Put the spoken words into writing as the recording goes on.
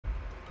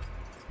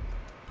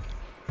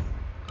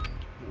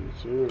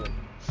Sure.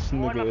 This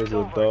nigga is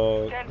a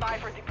dog. Stand by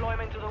for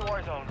deployment to the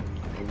war zone.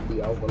 It'll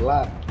be off a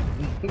lot.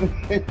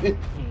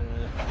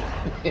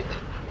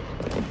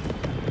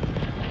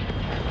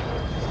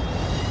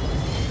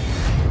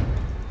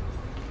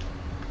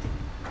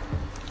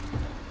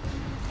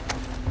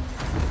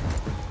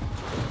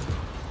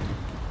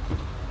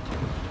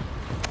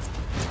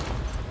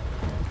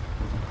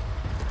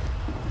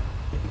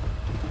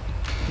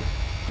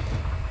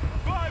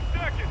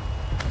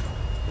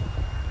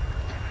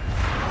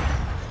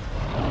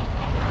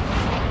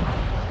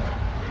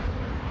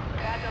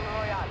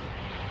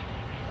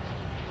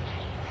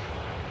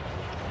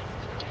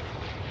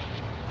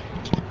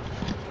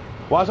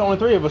 Why is there only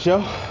 3 of us, yo?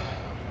 It's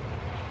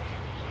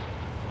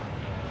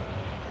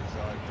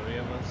only 3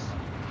 of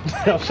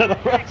us. Yo, shut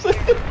up, bro.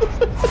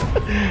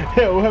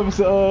 Yeah, what happens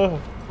to,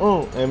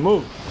 and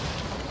move.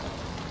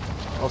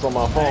 I was on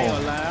my phone. I ain't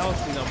gonna lie, I don't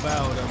see no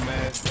battle with her,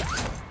 man.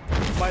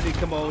 Somebody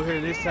come over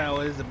here this time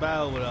when it's a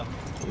battle with her.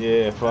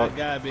 Yeah, fuck. I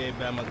gotta be able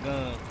to buy my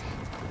gun.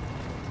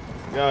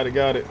 Got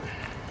it.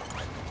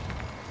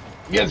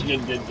 Yes,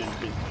 good.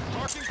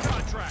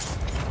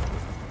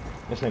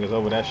 This nigga's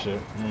over that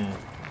shit.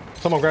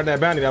 Someone grabbed that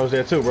bounty that was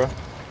there too, bro.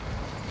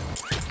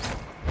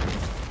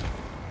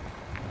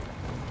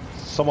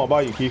 Someone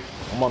by you, Keith.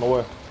 I'm on the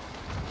way.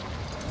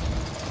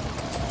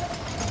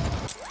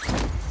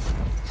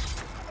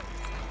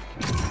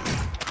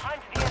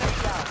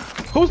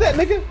 Who's that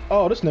nigga?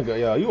 Oh, this nigga.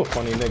 Yo, you a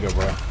funny nigga,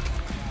 bro.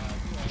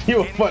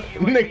 You a funny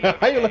nigga.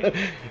 How you let...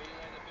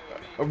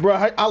 Bro,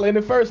 I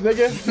landed first,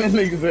 nigga. That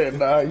nigga said,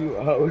 nah, you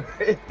a hoe.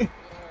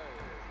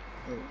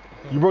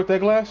 You broke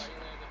that glass?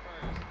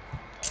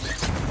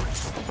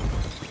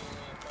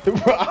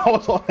 Bro, I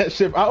was on that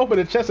shit. I opened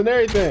the chest and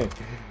everything.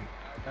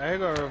 I ain't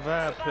gonna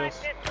revive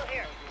Piss.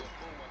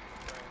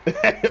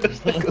 This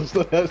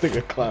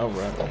nigga clown,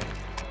 bro.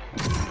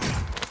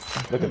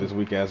 Look at this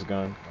weak ass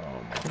gun.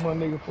 Oh What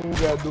my nigga fool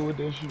gotta do with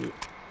that shit?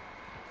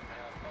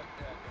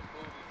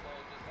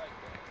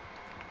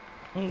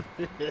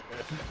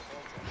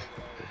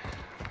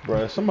 Bro,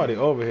 there's somebody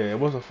over here. It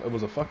was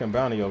a fucking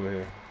bounty over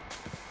here.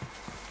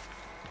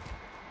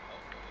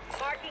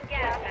 Marking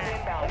gas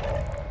inbound.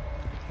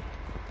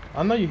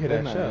 I know you hear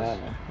that They're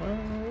chest. not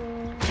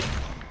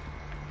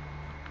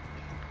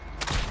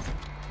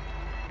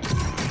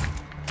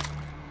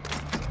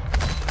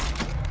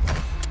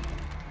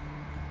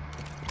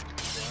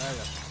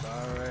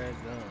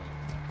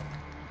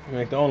You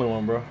ain't the only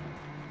one, bro.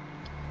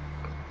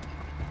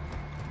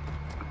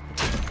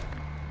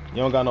 You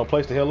don't got no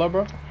place to heal up,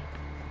 bro? Move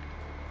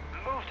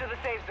to the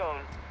safe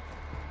zone.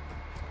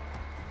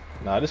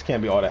 Nah, this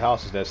can't be all the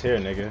houses that's here,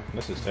 nigga.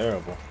 This is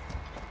terrible.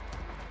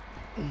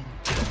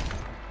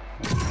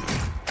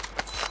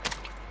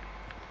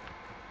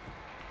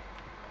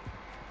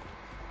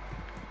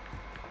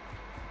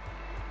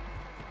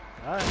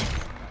 Alright,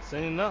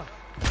 seen enough.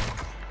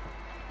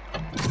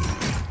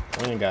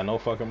 We ain't got no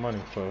fucking money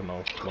for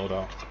no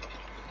loadout.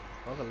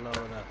 Fucking load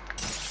up.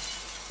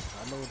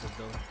 I know what to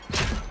do.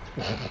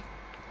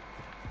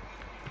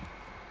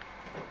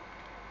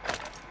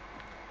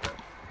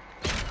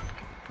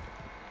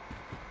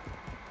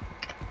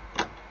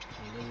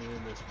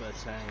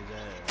 Let's change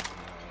that.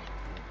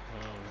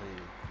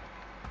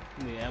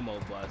 You need ammo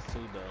box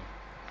too, though.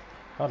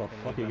 How the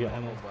fuck you get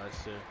on ammo the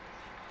box shit?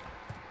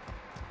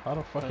 How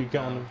the fuck you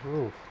get on this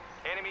roof?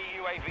 Enemy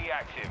UAV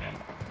active.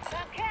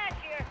 Some cash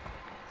here.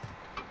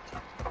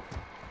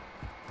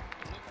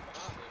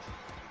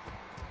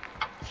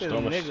 Shit,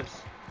 them niggas.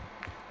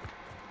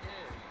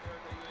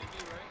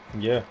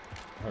 Yeah,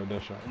 I heard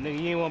that shit. Nigga,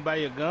 you ain't wanna buy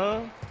your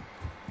gun?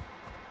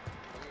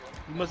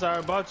 You must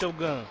already bought your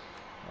gun.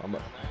 I'm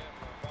about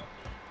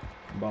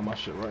to buy my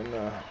shit right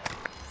now.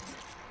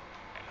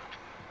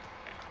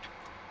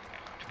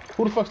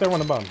 Who the fuck's that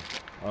running by me?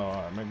 Oh,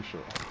 alright, making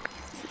sure.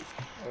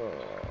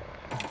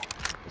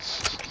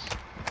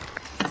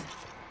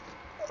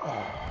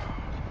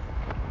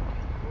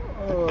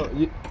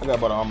 I got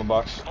about an armor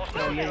box.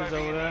 Niggas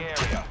over there.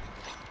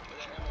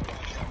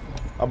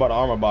 I bought an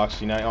armor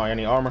box. You know,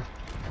 any armor?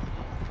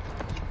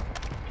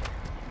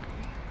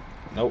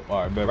 Nope.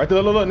 All right, but right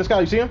there, look in the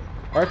sky. You see him?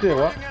 Right there.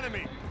 What?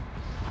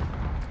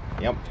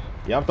 Yep.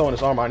 Yeah, I'm throwing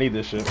this armor. I need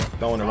this shit.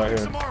 Throwing it right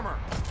here.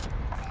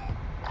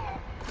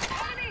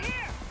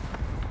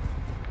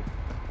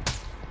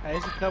 Hey,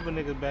 there's a couple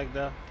niggas back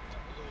there.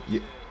 Yeah,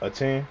 a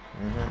 10.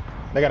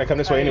 They gotta come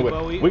this way anyway.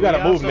 But we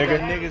gotta move, also nigga.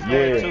 got niggas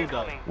there too,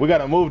 though. We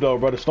gotta move though,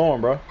 bro. The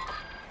storm, bro.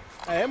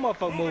 Hey, that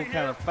motherfucker move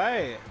kind of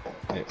fast.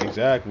 Yeah,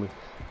 exactly.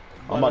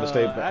 But, I'm about to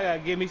stay I back. gotta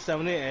give me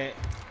some of that.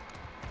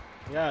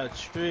 Y'all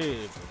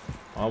tripping.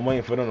 I'm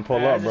waiting for them to pull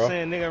I up, just bro.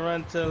 saying nigga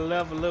run to the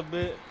left a little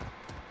bit.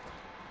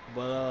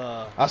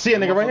 But I see a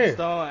nigga right here.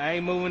 Stone, I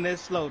ain't moving that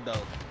slow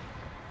though.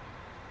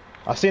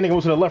 I see a nigga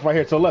move to the left right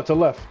here. To the left, to the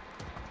left.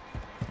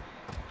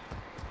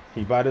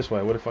 He by this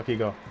way. Where the fuck he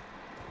go?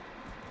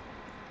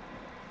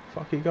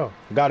 Fuck he go?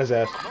 Got his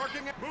ass.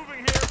 Moving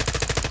here.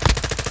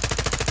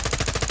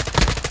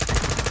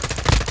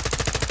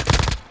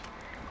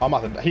 I'm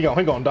about to. He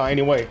gonna die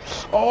anyway.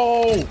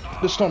 Oh,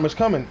 the storm is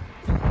coming.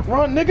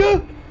 Run,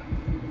 nigga.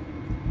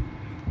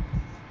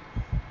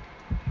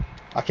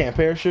 I can't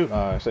parachute?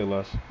 Alright, say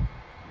less.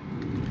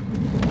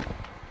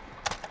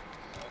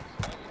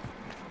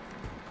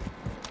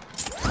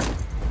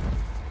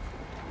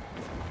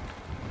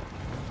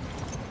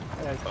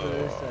 That's good.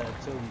 This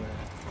side too, man.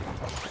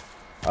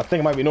 I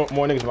think it might be more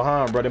niggas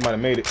behind, bro. They might have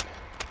made it.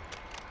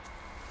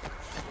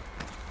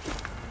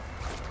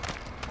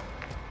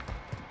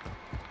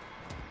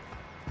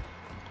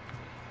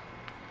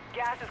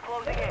 Gas is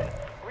closing in.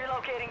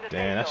 Relocating the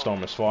Damn, that safe storm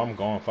zone. is far. I'm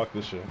going. Fuck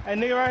this shit. Hey,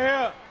 nigga, right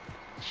here.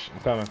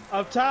 I'm coming.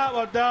 Up top,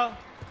 up top.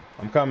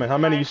 I'm coming. How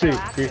many you see?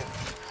 Active.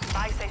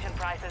 Buy station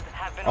prices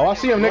have been Oh, I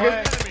see him,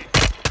 nigga.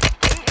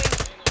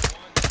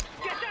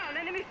 Get down,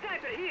 enemy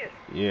sniper here.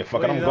 Yeah,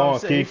 fuck it. I'm going,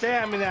 Keith.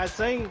 I mean, I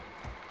seen.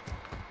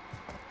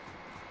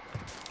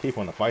 Keith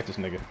want to fight this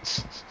nigga.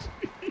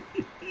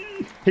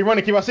 He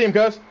running, Keith. I see him,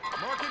 cuz.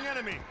 Marking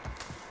enemy.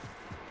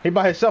 He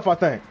by himself, I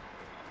think.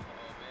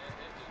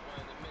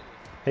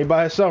 He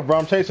by himself, bro.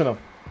 I'm chasing him.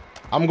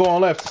 I'm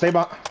going left. Stay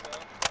by.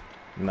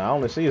 Nah, I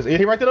only see his.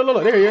 He right there.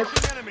 Look, there he is.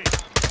 Marking enemy.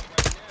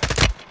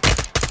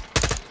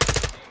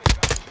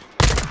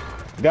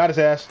 Got his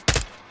ass.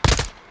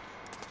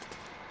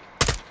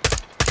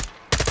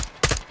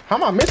 How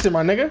am I missing,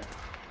 my nigga?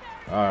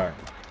 Alright.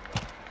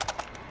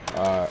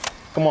 Alright.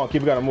 Come on,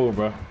 Keith. We gotta move,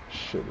 bro.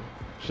 Shit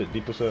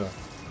deep as hell.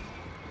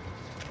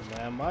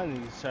 Man, I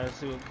need to try to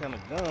see what kind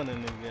of gun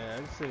in this guy.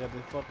 I still got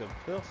this fucking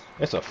pistol.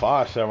 It's a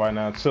 5-shot right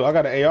now, too. I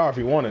got an AR if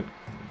you want it.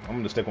 I'm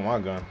gonna stick with my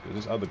gun, because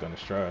this other gun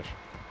is trash.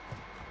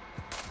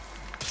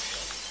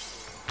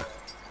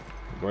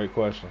 Great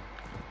question.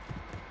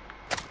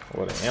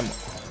 What an ammo.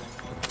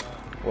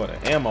 What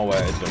an ammo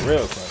at is the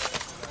real question.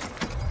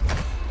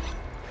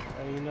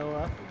 Hey, you know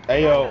what?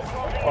 Hey, yo.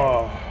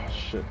 Oh,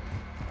 shit.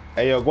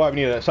 Hey, yo, Guap, you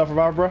need a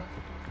self-revive, bro?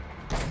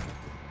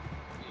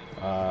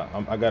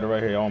 I got it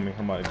right here on me.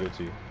 I'm about to give it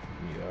to you.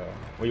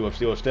 Where you up?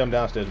 Still stem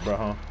downstairs, bro,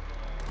 huh?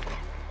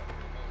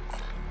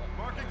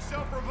 Marking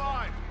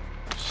self-revive.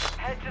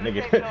 Head to the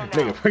Nigga, safe zone now.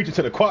 nigga preaching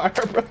to the choir,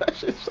 bro. That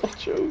shit's so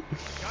true.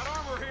 Got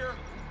armor here.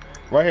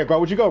 Right here, Guap,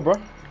 where'd you go, bro?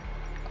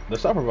 The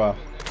self-revive.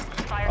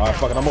 Fire Alright,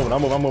 sale fuck it. I'm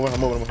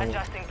moving.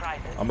 Adjusting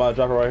prices. I'm about to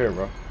drop it right here,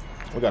 bro.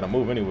 We gotta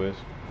move anyways.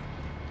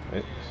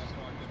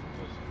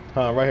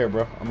 Right here,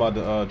 bro. I'm about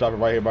to drop it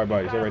right here by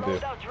body. Stay right there.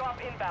 Loadout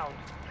drop inbound.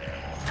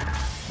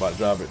 About to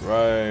drop it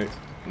right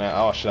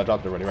now. Oh shit, I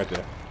dropped it already right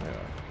there. Yeah.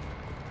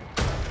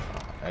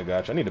 I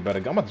got you. I need a better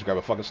gun. I'm about to grab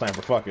a fucking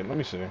sniper. Fuck it. Let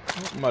me see.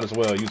 Might as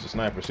well use the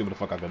sniper. See what the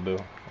fuck I can do.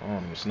 I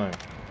don't even snipe.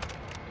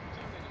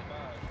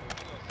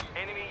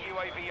 Enemy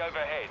UAV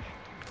overhead.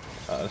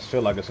 I just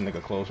feel like it's a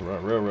nigga close, bro.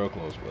 Real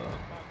close, bro.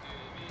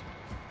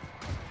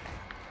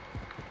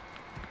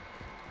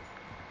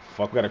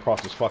 Fuck, we gotta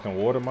cross this fucking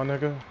water, my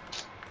nigga.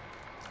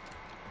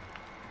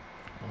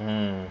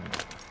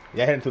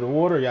 Y'all heading to the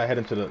water, or y'all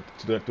heading to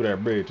through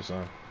that bridge or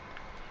something?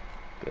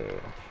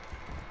 Good.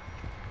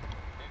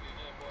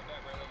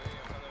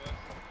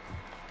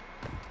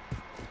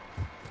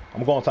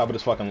 I'm going on top of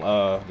this fucking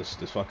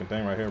this fucking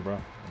thing right here, bro.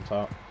 On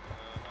top.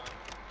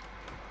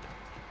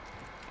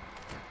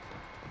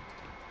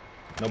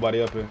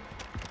 Nobody up here.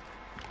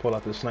 Pull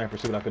out this sniper,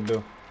 see what I can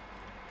do.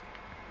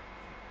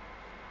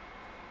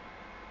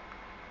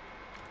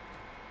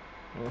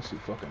 I don't see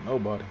fucking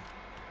nobody.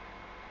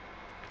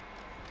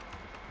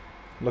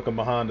 Looking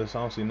behind us, I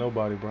don't see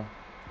nobody, bro.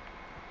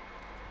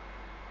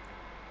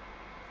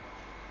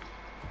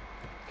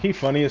 He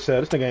funny as hell.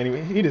 This nigga ain't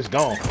even. He just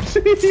gone.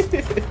 He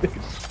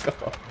just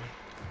gone.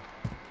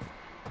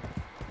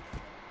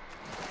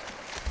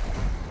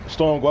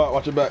 Storm, go out.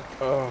 Watch your back.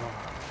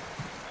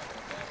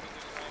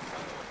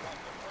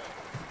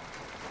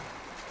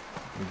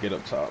 Get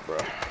up top, bro.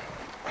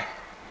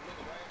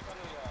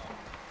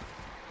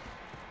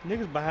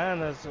 Niggas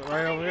behind us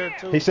right over here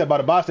too. He said by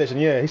the buy station.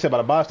 Yeah, he said by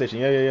the buy station.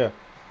 Yeah.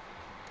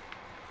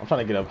 I'm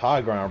trying to get up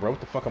high ground, bro. What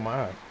the fuck am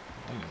I at?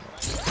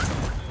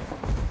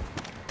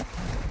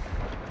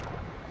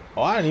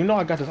 Oh, I didn't even know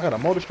I got this. I got a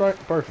motor strike.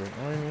 Perfect.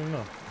 I didn't even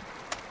know.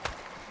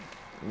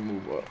 Let me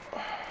move up.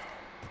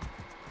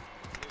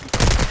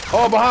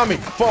 Oh, behind me.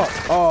 Fuck.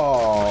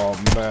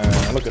 Oh,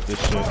 man. Look at this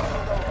shit.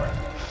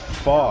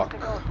 Fuck.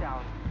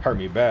 Hurt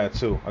me bad,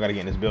 too. I gotta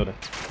get in this building.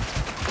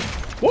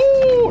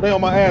 Woo! They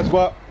on my ass,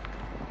 Guap.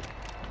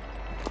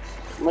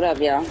 What up,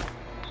 y'all?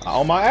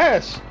 On my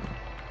ass.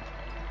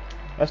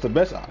 That's the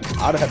best. I'd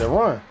have had to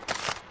run.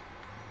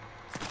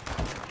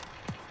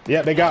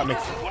 Yeah, they got me.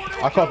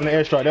 I caught them in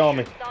the airstrike. They're on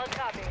me.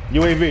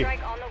 UAV.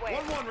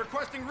 1-1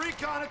 requesting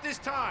recon at this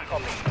time.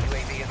 Copy.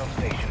 UAV is on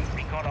station.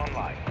 Recon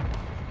online.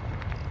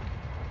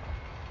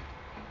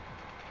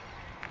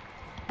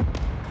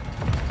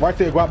 Right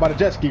there, go out by the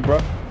jet ski,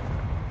 bro.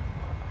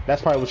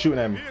 That's probably what's shooting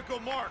at me. Vehicle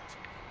marked.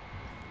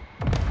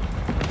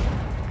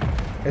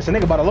 It's a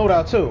nigga by the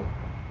loadout, too.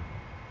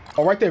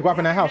 Oh, right there, go up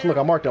in that house. Look,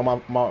 I marked it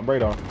on my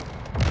radar.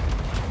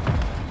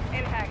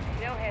 Impact.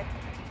 No hit.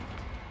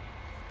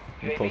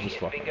 You close this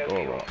fucking door,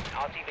 bro.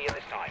 RTV at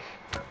this time.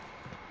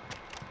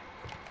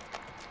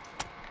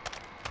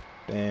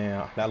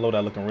 Damn, that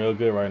loadout looking real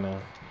good right now.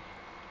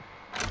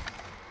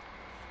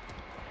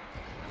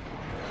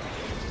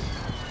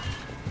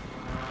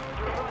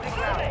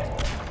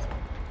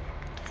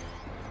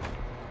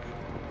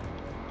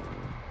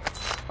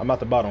 I'm at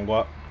the bottom,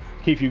 Guap.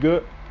 Keith, you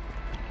good?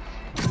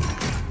 Yeah.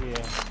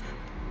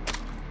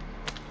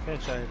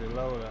 Can't try to hit the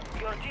load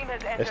up. Your team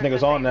has This entered nigga's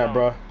the on safe that, zone.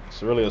 bro.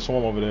 It's really a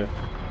swarm over there.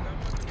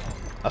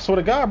 I swear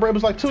to God, bro, it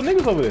was like 2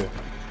 niggas over there.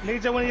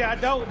 Niggas just went in y'all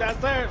dope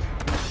downstairs.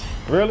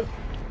 Really?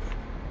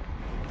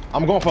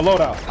 I'm going for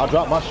loadout. I'll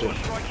drop my shit.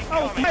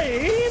 Oh,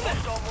 hey,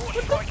 Hostile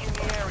mortar strike in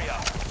the area.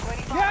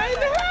 25 yeah, in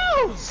the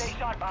house. Stay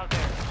sharp out there.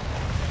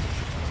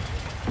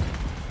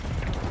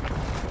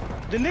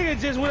 The nigga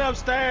just went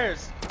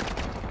upstairs.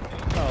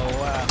 Oh,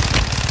 wow.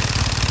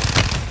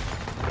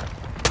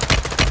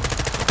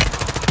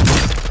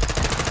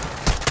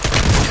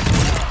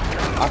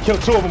 I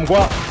killed 2 of them,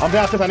 Guap. I'm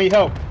downstairs. I need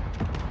help.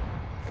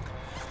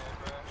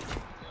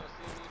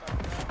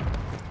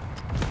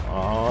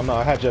 Oh no,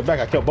 I had your back.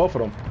 I killed both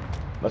of them.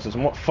 Unless it's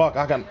more. Fuck,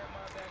 I got.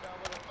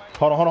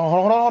 Hold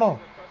on.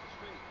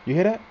 You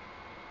hear that?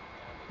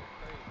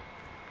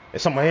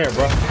 It's somewhere here,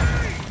 bro.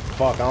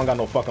 Fuck, I don't got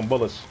no fucking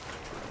bullets.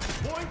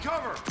 Point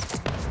cover.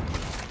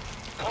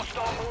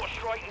 Hostile mortar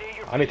strike near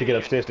your I need to get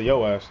upstairs to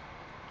your ass.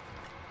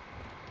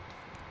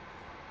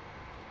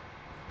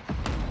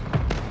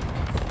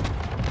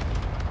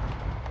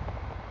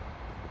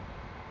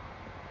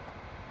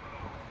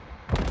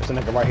 There's a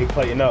nigga right here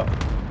plating up.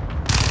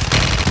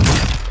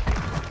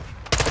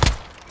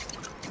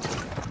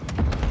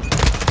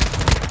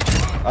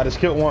 I just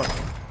killed one.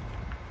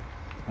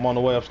 I'm on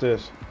the way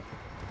upstairs.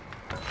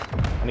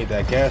 I need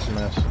that gas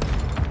mask.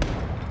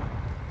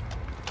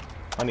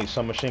 I need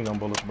some machine gun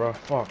bullets, bro.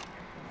 Fuck.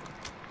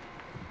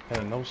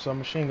 Ain't no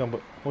submachine gun,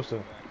 but what's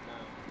the?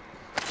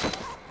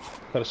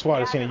 Could have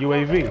swatted seen a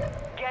UAV.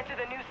 Get to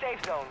the new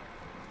safe zone.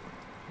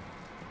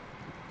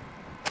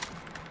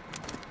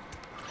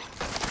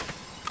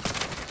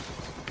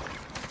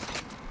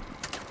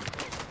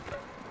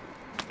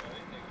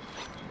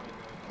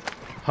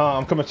 Huh?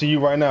 I'm coming to you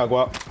right now,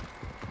 Guap.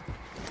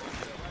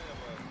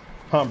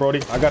 Huh,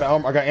 Brody? I got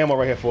ammo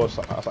right here for us.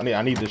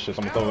 I need this shit.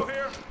 So I'm gonna throw it.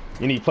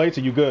 You need plates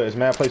or you good? It's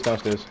mad plates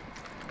downstairs.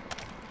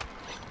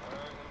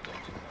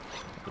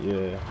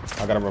 Yeah,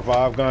 I got a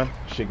revive gun.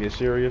 Shit get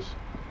serious.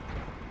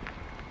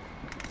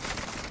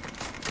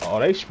 Oh,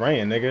 they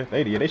spraying, nigga.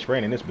 They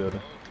spraying in this building.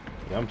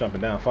 Yeah, I'm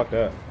jumping down. Fuck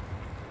that.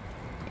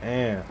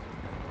 Damn.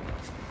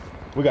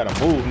 We gotta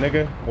move,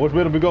 nigga. Which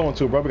building we going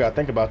to, bro? We gotta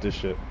think about this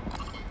shit.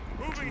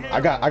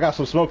 I got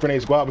some smoke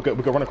grenades, squad. We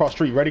could run across the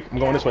street. Ready? I'm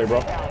going this way, bro.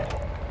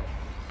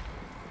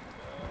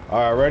 All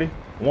right, ready?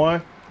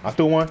 1. I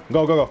threw one.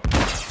 Go.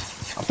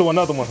 I threw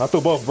another one. I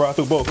threw both, bro. I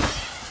threw both.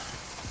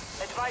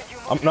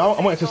 I'm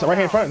right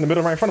here in front, in the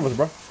middle, right in front of us,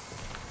 bro.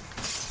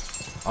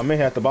 I'm in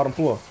here at the bottom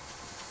floor.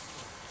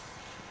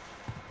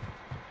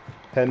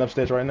 Heading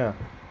upstairs right now.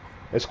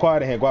 It's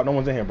quiet in here, Guap. No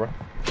one's in here, bro.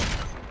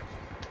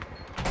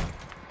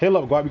 Heal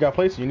up, Guap. You got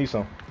plates? You need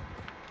some.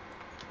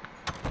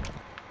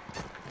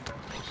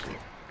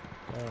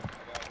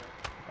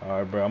 All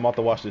right, bro. I'm about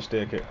to watch this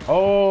staircase.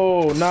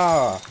 Oh,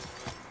 nah.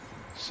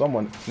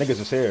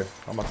 Niggas is here.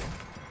 I'm about to...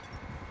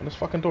 On this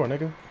fucking door,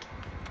 nigga.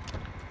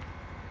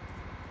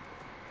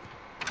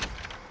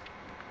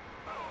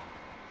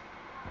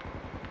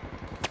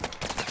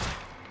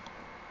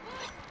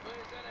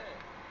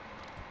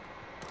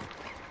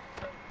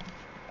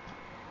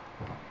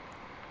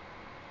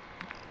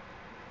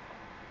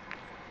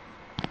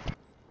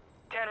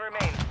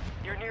 Remain.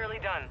 You're nearly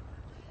done.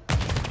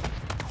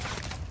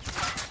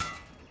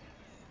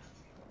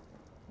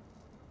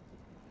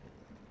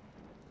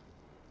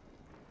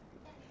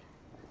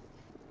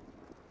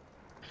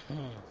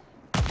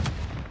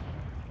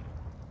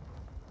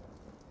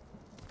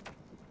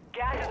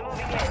 Gas is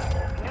moving in.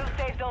 New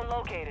safe zone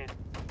located.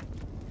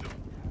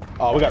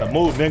 Oh, we gotta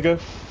move, nigga.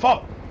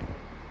 Fuck.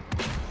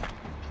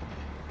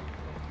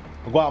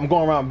 I'm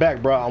going around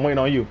back, bro. I'm waiting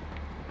on you.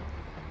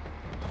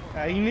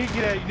 You need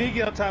to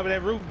get on top of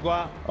that roof,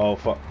 Guap. Oh,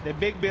 fuck. That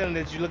big building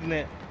that you're looking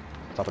at.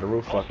 Top of the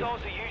roof, fuck it.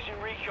 Hostiles are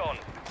using recon.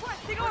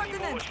 Requesting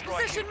ordnance.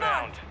 Position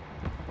marked.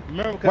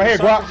 Remember, Right here,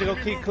 because Guap. you're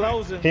gonna keep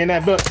closing. He in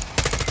that building.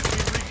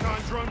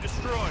 Recon drone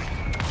destroyed.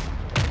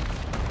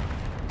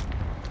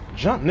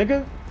 Jump,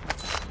 nigga.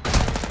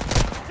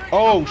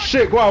 Oh,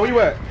 shit. Guap, where you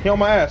at? He on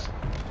my ass.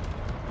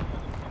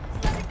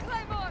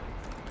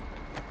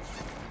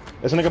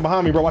 There's a nigga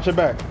behind me, bro. Watch your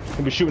back.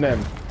 He be shooting at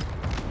me.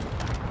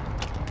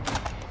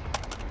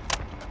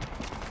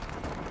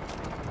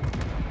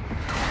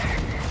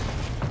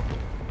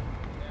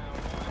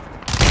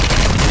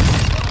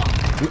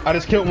 I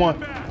just killed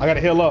one. I gotta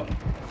heal up.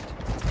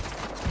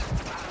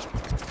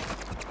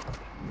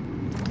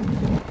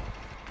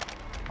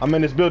 I'm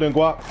in this building,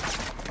 Guap.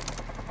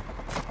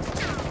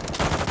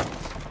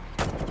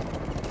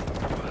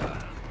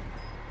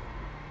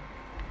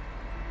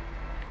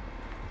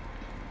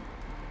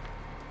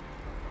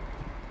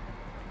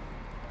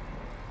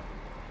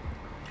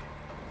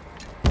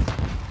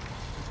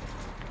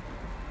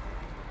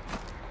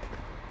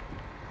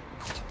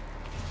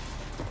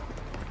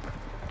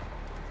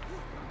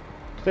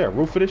 Is there a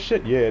roof for this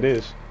shit? Yeah, it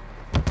is.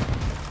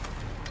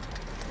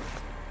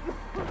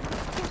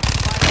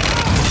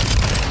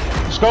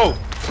 Let's go.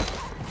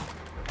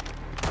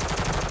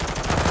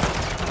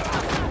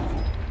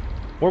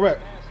 Where at?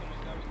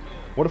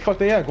 Where the fuck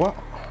they at? What?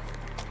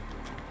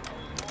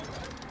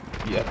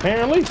 Yeah,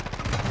 apparently.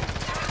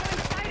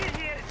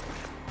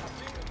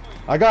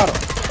 I got him.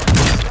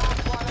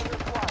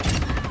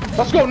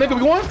 Let's go, nigga.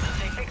 We won?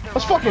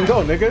 Let's fucking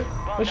go, nigga.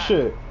 This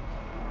shit.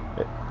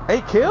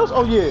 8 kills?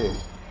 Oh, yeah.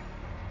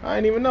 I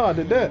didn't even know I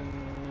did that.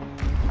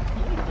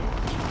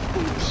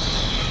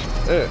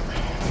 Yeah.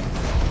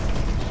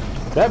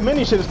 That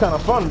mini shit is kind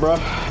of fun, bro.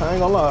 I ain't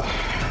gonna lie.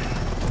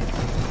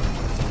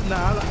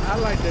 Nah, I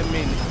like that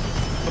mini.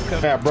 Okay.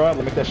 Yeah, bro. Let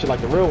me make that shit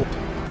like the real one.